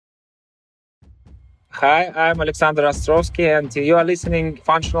Hi, I'm Alexander Ostrovsky, and you are listening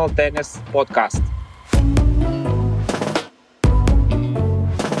Functional Tennis Podcast.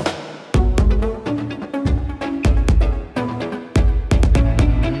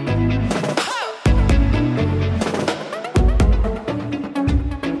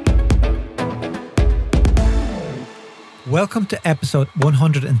 Welcome to episode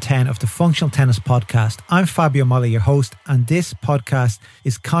 110 of the Functional Tennis Podcast. I'm Fabio Molla, your host, and this podcast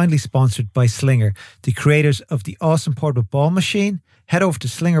is kindly sponsored by Slinger, the creators of the awesome portable ball machine. Head over to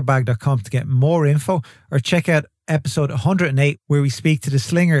slingerbag.com to get more info, or check out episode 108 where we speak to the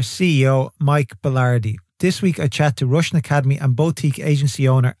Slinger CEO, Mike Belardi. This week I chat to Russian Academy and boutique agency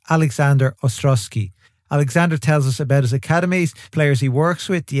owner Alexander Ostrovsky. Alexander tells us about his academies, players he works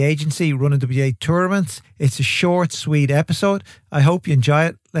with, the agency, running WTA tournaments. It's a short, sweet episode. I hope you enjoy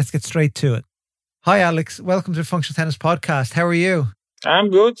it. Let's get straight to it. Hi, Alex. Welcome to the Functional Tennis Podcast. How are you? I'm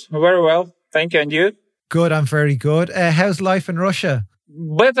good. Very well. Thank you. And you? Good. I'm very good. How's life in Russia?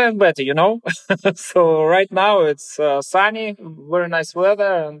 Better and better, So right now it's sunny, very nice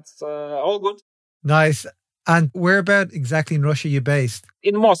weather, and all good. Nice. And whereabout exactly in Russia are you based?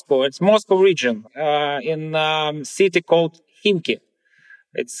 In Moscow. It's Moscow region, in a city called Khimki.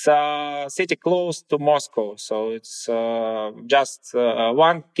 It's a city close to Moscow. So it's just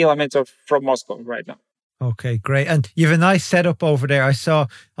 1 kilometer from Moscow right now. Okay, great. And you have a nice setup over there. I saw,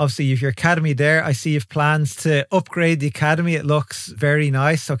 obviously, you have your academy there. I see you have plans to upgrade the academy. It looks very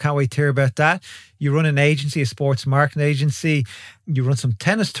nice. So can't wait to hear about that. You run an agency, a sports marketing agency. You run some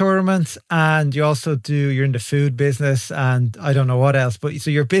tennis tournaments, and you also you're in the food business, and I don't know what else. But so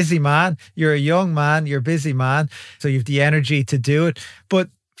you're a busy man. You're a young man. You're a busy man. So you have the energy to do it. But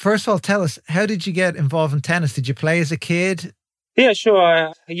first of all, tell us, how did you get involved in tennis? Did you play as a kid? Yeah, sure.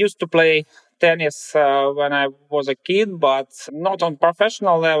 I used to play tennis when I was a kid, but not on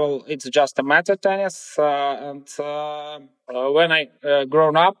professional level. It's just amateur tennis. And when I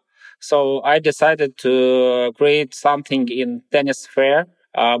grown up, so I decided to create something in tennis sphere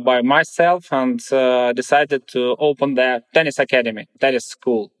by myself, and decided to open the tennis academy, tennis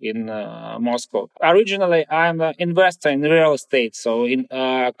school in Moscow. Originally, I'm an investor in real estate, so in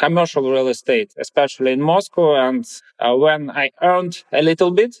commercial real estate, especially in Moscow. And when I earned a little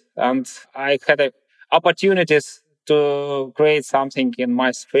bit, and I had opportunities to create something in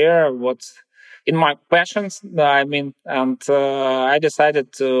my sphere, in my passions, and I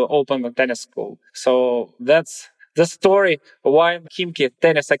decided to open a tennis school. So that's the story why Khimki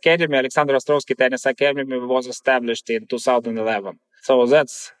Tennis Academy, Alexander Ostrovsky Tennis Academy, was established in 2011. So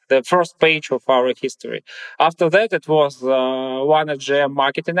that's the first page of our history. After that, it was one GM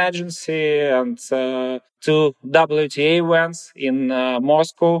marketing agency and 2 WTA events in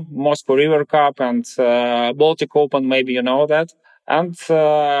Moscow River Cup and Baltic Open, maybe you know that. And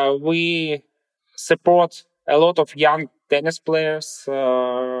we support a lot of young tennis players,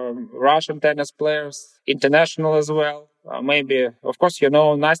 Russian tennis players, international as well. Maybe, of course,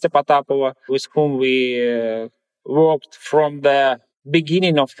 Nastya Potapova, with whom we worked from the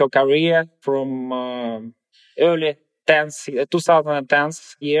beginning of her career, from early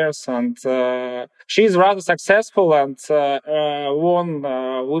 2010s years. And she's rather successful and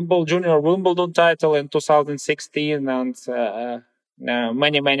won Junior Wimbledon title in 2016 and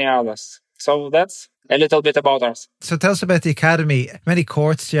many others. So that's a little bit about us. So tell us about the academy. How many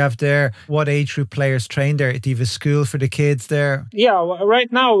courts do you have there? What age group players train there? Do you have a school for the kids there? Yeah,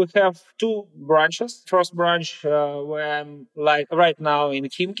 right now we have 2 branches. First branch where I'm right now in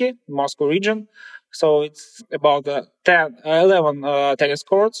Khimki, Moscow region. So it's about 11 tennis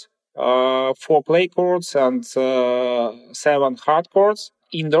courts, 4 clay courts and 7 hard courts,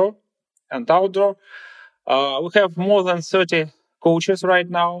 indoor and outdoor. We have more than 30 coaches right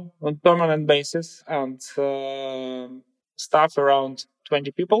now on permanent basis, and staff around 20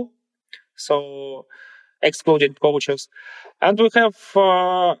 people, so excluding coaches. And we have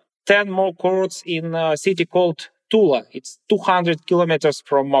 10 more courts in a city called Tula. It's 200 kilometers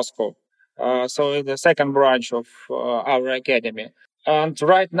from Moscow, so in the second branch of our academy. And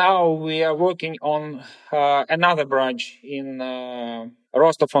right now we are working on another branch in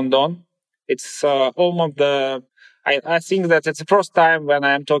Rostov-on-Don. It's almost I think that it's the first time when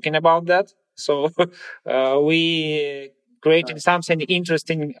I'm talking about that. So we created something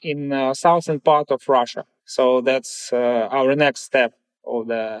interesting in southern part of Russia. So that's our next step of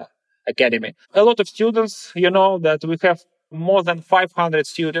the academy. A lot of students, that we have more than 500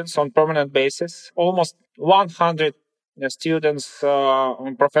 students on permanent basis, almost 100 students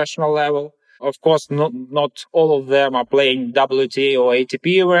on professional level. Of course, not all of them are playing WTA or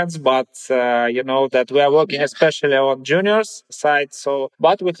ATP events, but you know that we are working especially on juniors side. So,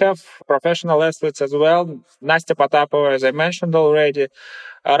 but we have professional athletes as well. Nastya Potapova, as I mentioned already,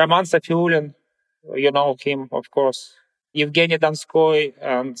 Roman Safiulin, you know him, of course, Evgeny Donskoy,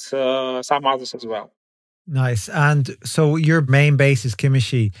 and some others as well. Nice. And so your main base is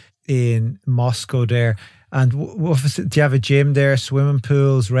Kimishie in Moscow there. And do you have a gym there, swimming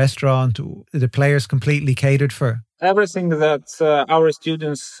pools, restaurant? Are the players completely catered for? Everything that our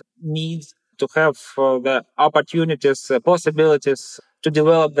students need to have the opportunities, possibilities to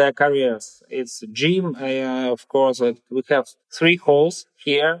develop their careers. It's gym, of course. We have 3 halls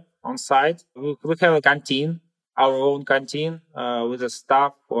here on site. We have a canteen, our own canteen, with the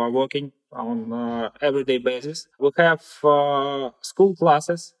staff who are working on everyday basis. We have school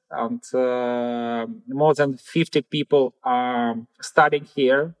classes, and more than 50 people are studying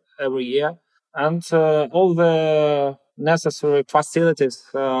here every year, and all the necessary facilities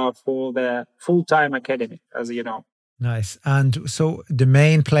for the full-time academy, as you know. Nice. And so the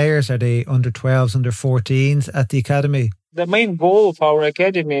main players, are they under 12s, under 14s at the academy? The main goal of our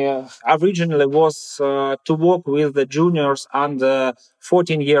academy originally was to work with the juniors under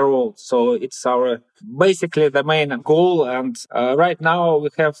 14-year-olds. So it's basically the main goal. And right now we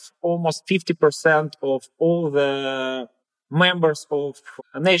have almost 50% of all the members of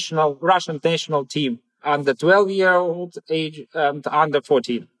Russian national team under 12-year-old age and under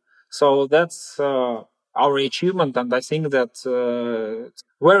 14. So that's our achievement, and I think that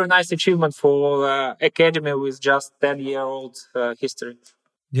very nice achievement for academy with just 10-year-old history.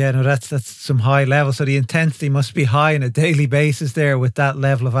 Yeah, no, that's some high level. So the intensity must be high on a daily basis there with that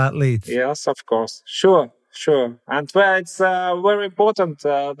level of athletes. Yes, of course. Sure. And it's very important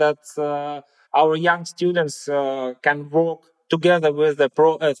that our young students can work together with the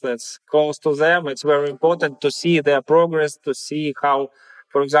pro athletes close to them. It's very important to see their progress, to see how,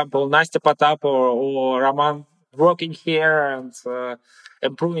 for example, Nastya Potapova or Roman working here and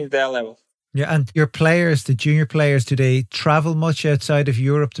improving their level. Yeah, and your players, the junior players, do they travel much outside of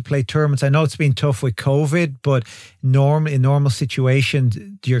Europe to play tournaments? I know it's been tough with COVID, but in normal situations,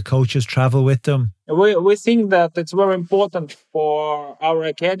 do your coaches travel with them? We think that it's very important for our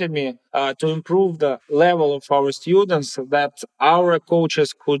academy to improve the level of our students, that our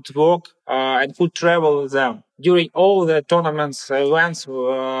coaches could work and could travel with them during all the tournaments, events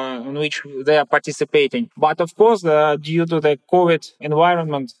in which they are participating. But of course, due to the COVID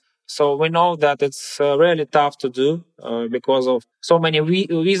environment, so we know that it's really tough to do because of so many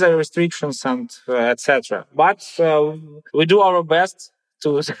visa restrictions and etc. But we do our best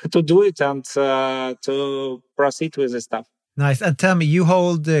to do it and to proceed with this stuff. Nice. And tell me, you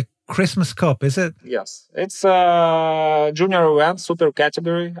hold the Christmas Cup, is it? Yes. It's a junior event, super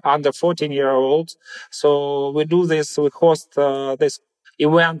category, under 14-year-olds. So we host this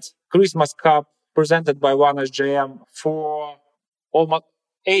event, Christmas Cup, presented by One SGM for almost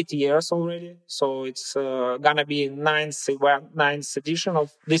 8 years already. So it's gonna be ninth edition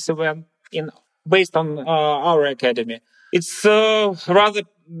of this event based on our academy. It's rather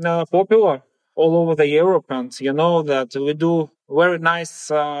popular all over the Europe, and you know that we do very nice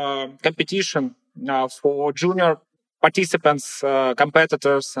competition for junior participants,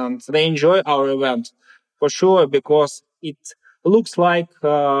 competitors, and they enjoy our event for sure because it looks like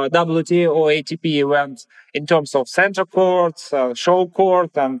WTA or ATP event in terms of center court, show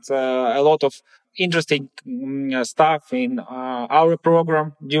court, and a lot of interesting stuff in our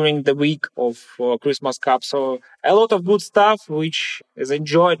program during the week of Christmas Cup. So a lot of good stuff which is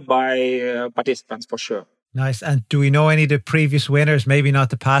enjoyed by participants for sure. Nice. And do we know any of the previous winners? Maybe not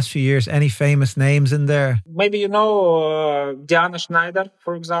the past few years. Any famous names in there? Maybe you know Diana Schneider,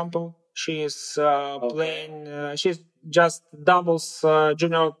 for example. She is playing. She's just doubles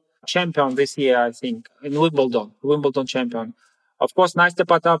junior champion this year, I think, in Wimbledon champion. Of course, Nastya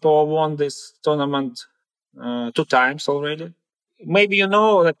Potapova won this tournament 2 times already. Maybe you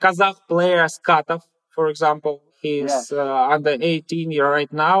know the Kazakh player Skatov, for example. He's under 18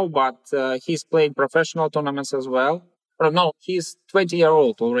 right now, but he's playing professional tournaments as well. No, he's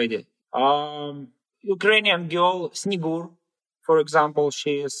 20-year-old already. Ukrainian girl Snigur, for example,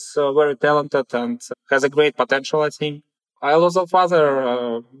 she is very talented and has a great potential, I think. I also have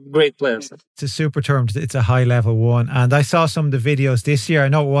other great players. It's a super tournament. It's a high level one. And I saw some of the videos this year. I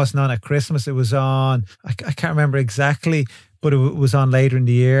know it wasn't on at Christmas. It was on, I can't remember exactly, but it was on later in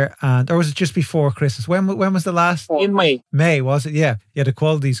the year. Or was it just before Christmas? When was the last? In May. May, was it? Yeah. Yeah, the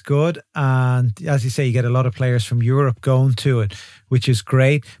quality's good. And as you say, you get a lot of players from Europe going to it, which is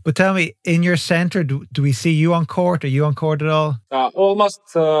great. But tell me, in your centre, do we see you on court? Are you on court at all? Almost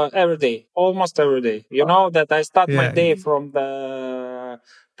every day. Almost every day. You know that I start my day from the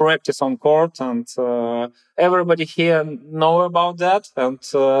practice on court, and everybody here know about that, and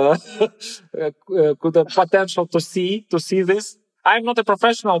could have potential to see this. I'm not a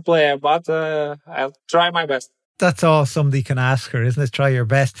professional player, but I'll try my best. That's all somebody can ask her, isn't it? Try your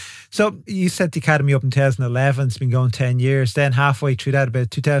best. So you set the academy up in 2011. It's been going 10 years. Then halfway through that,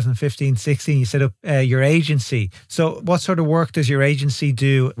 about 2015, 16, you set up your agency. So what sort of work does your agency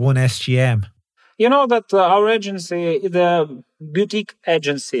do, 1SGM? You know that our agency is a boutique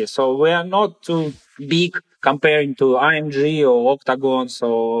agency. So we are not too big comparing to IMG or Octagon.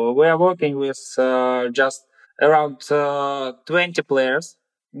 So we are working with just around 20 players,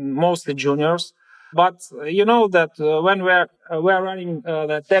 mostly juniors. But you know that when we're running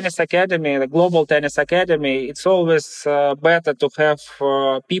the tennis academy, the global tennis academy, it's always better to have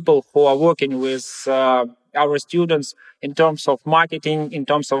people who are working with our students in terms of marketing, in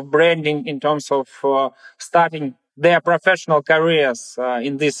terms of branding, in terms of starting their professional careers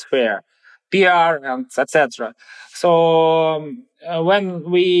in this sphere, PR and etc. So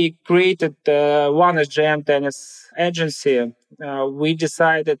when we created One SGM Tennis Agency, we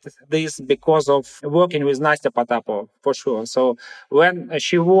decided this because of working with Nastya Potapova, for sure. So when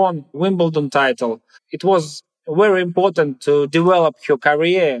she won Wimbledon title, it was very important to develop her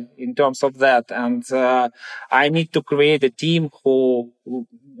career in terms of that. And I need to create a team who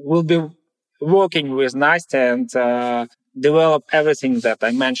will be working with Nastya and develop everything that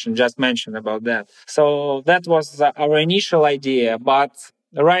I just mentioned about that. So that was our initial idea. But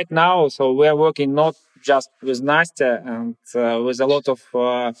right now, so we are working not just with Nastya and with a lot of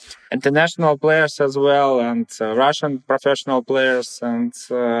international players as well, and Russian professional players, and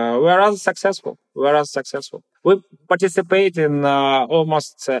we are rather successful. We participate in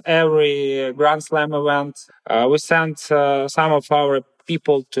almost every Grand Slam event. We sent some of our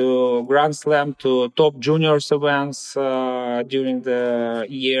people to Grand Slam, to top juniors events during the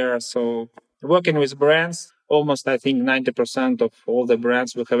year. So working with brands, almost I think 90% of all the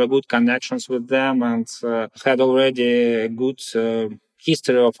brands, we have a good connections with them and had already a good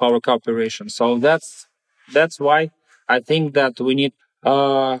history of our cooperation. So that's why I think that we need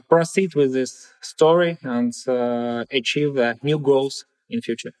proceed with this story and achieve new goals in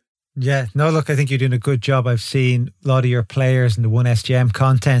future. Yeah, no, look, I think you're doing a good job. I've seen a lot of your players and the 1SGM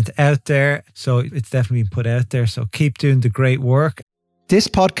content out there. So it's definitely been put out there. So keep doing the great work. This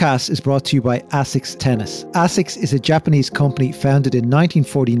podcast is brought to you by ASICS Tennis. ASICS is a Japanese company founded in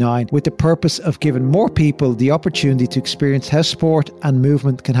 1949 with the purpose of giving more people the opportunity to experience how sport and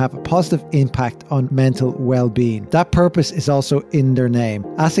movement can have a positive impact on mental well-being. That purpose is also in their name.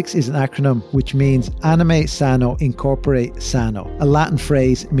 ASICS is an acronym which means Anime Sano Incorporate Sano, a Latin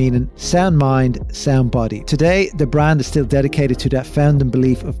phrase meaning sound mind, sound body. Today, the brand is still dedicated to that founding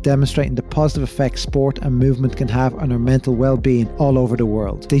belief of demonstrating the positive effects sport and movement can have on our mental well-being all over the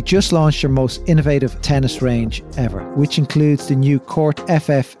world. They just launched their most innovative tennis range ever, which includes the new Court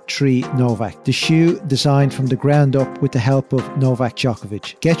FF3 Novak, the shoe designed from the ground up with the help of Novak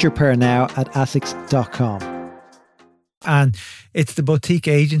Djokovic. Get your pair now at asics.com. And it's the boutique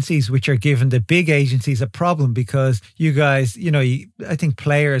agencies which are giving the big agencies a problem because you guys, I think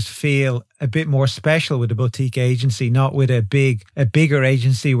players feel a bit more special with a boutique agency, not with a bigger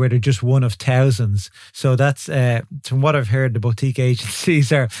agency where they're just one of thousands. So that's, from what I've heard, the boutique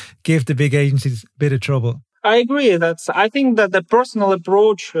agencies give the big agencies a bit of trouble. I agree. I think that the personal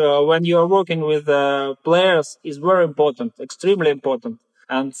approach when you are working with players is very important, extremely important.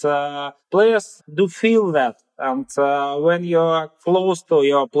 And players do feel that. And when you're close to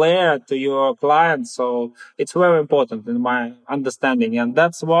your player, to your client, so it's very important in my understanding. And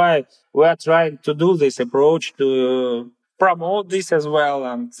that's why we're trying to do this approach to promote this as well.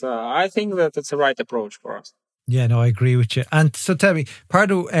 And I think that it's the right approach for us. Yeah, no, I agree with you. And so tell me, part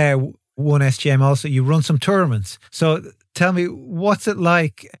of 1SGM also, you run some tournaments. So tell me, what's it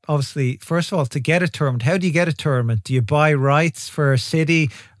like, obviously, first of all, to get a tournament? How do you get a tournament? Do you buy rights for a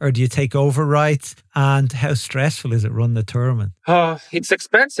city or do you take over rights? And how stressful is it running the tournament? It's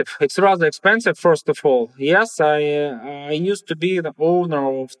expensive. It's rather expensive, first of all. Yes, I used to be the owner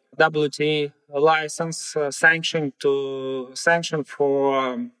of WTA license sanction for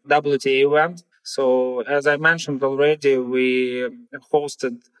WTA event. So as I mentioned already, we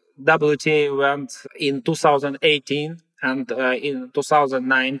hosted WTA event in 2018 and in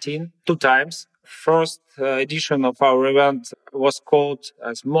 2019, 2 times. first edition of our event was called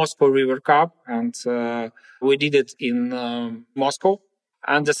as Moscow River Cup, and we did it in Moscow.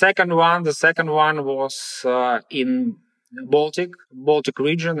 And the second one was in Baltic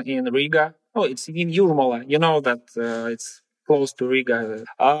region in Riga. Oh, it's in Yurmala. You know that it's close to Riga.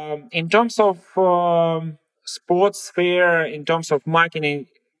 In terms of sports fair, in terms of marketing,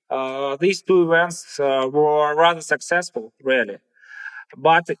 these two events were rather successful, really.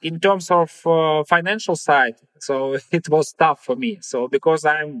 But in terms of financial side, so it was tough for me. So because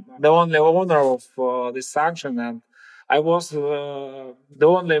I'm the only owner of this sanction, and I was the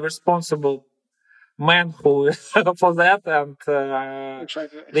only responsible man who for that, and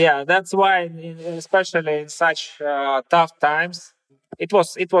yeah, that's why, especially in such tough times, it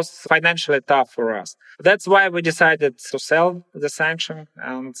was financially tough for us. That's why we decided to sell the sanction,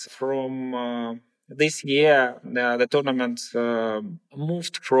 and from this year the tournament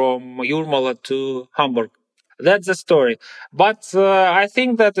moved from Jurmala to Hamburg. That's the story. But I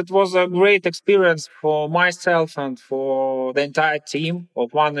think that it was a great experience for myself and for the entire team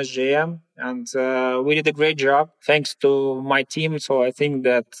of One SGM. And we did a great job thanks to my team. So I think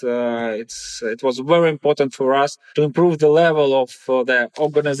that it was very important for us to improve the level of the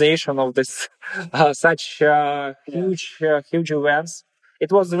organization of this such huge events.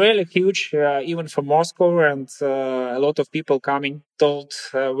 It was really huge, even for Moscow, and a lot of people coming told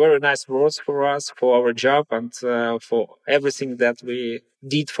very nice words for us, for our job, and for everything that we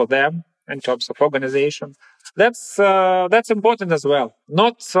did for them in terms of organization. That's important as well.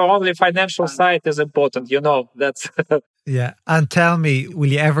 Not only financial side is important, That's yeah. And tell me, will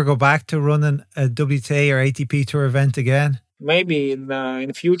you ever go back to running a WTA or ATP Tour event again? Maybe in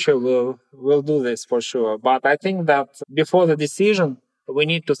the future we'll do this for sure. But I think that before the decision, we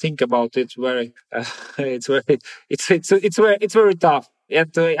need to think about it very. It's very tough,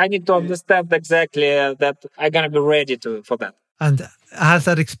 and I need to understand exactly that I'm gonna be ready for that. And has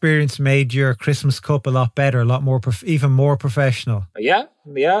that experience made your Christmas Cup a lot better, a lot more, even more professional? Yeah,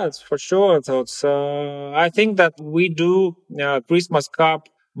 it's for sure. So it's, I think that we do Christmas Cup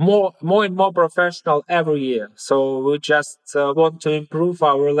more and more professional every year. So we just want to improve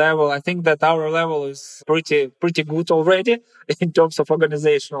our level. I think that our level is pretty good already in terms of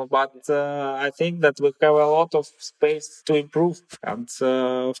organizational, but I think that we have a lot of space to improve. And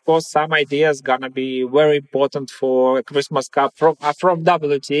of course, some ideas gonna be very important for Christmas Cup from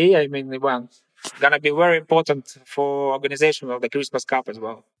WTA. I mean, gonna be very important for organization of the Christmas Cup as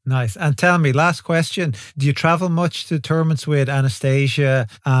well. Nice. And tell me, last question, do you travel much to tournaments with Anastasia,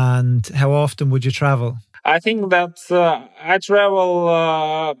 and how often would you travel? I think that I travel,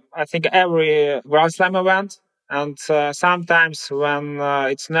 I think every Grand Slam event, and sometimes when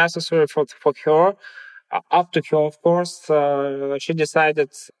it's necessary for her, up to her, of course, she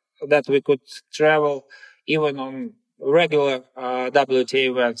decided that we could travel even on regular WTA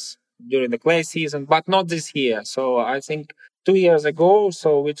events during the clay season, but not this year. So I think 2 years ago,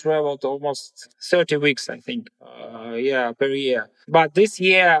 so we traveled almost 30 weeks, I think, per year. But this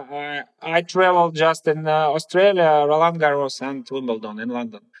year, I traveled just in Australia, Roland Garros, and Wimbledon in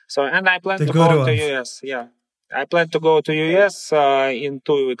London. So, and I plan to go to US. Yeah, I plan to go to US in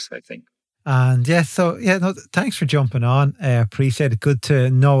 2 weeks, I think. And thanks for jumping on. I appreciate it. Good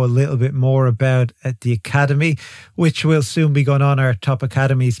to know a little bit more about the Academy, which will soon be going on our Top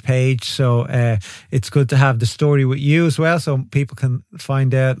Academies page. So it's good to have the story with you as well, so people can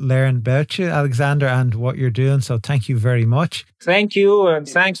find out, learn about you, Alexander, and what you're doing. So thank you very much. Thank you, and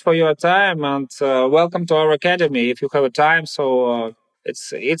thanks for your time, and welcome to our Academy if you have a time. So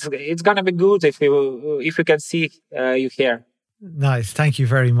it's gonna be good if you can see you here. Nice. Thank you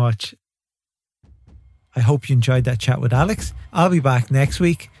very much. I hope you enjoyed that chat with Alex. I'll be back next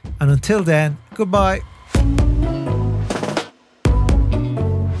week. And until then, goodbye.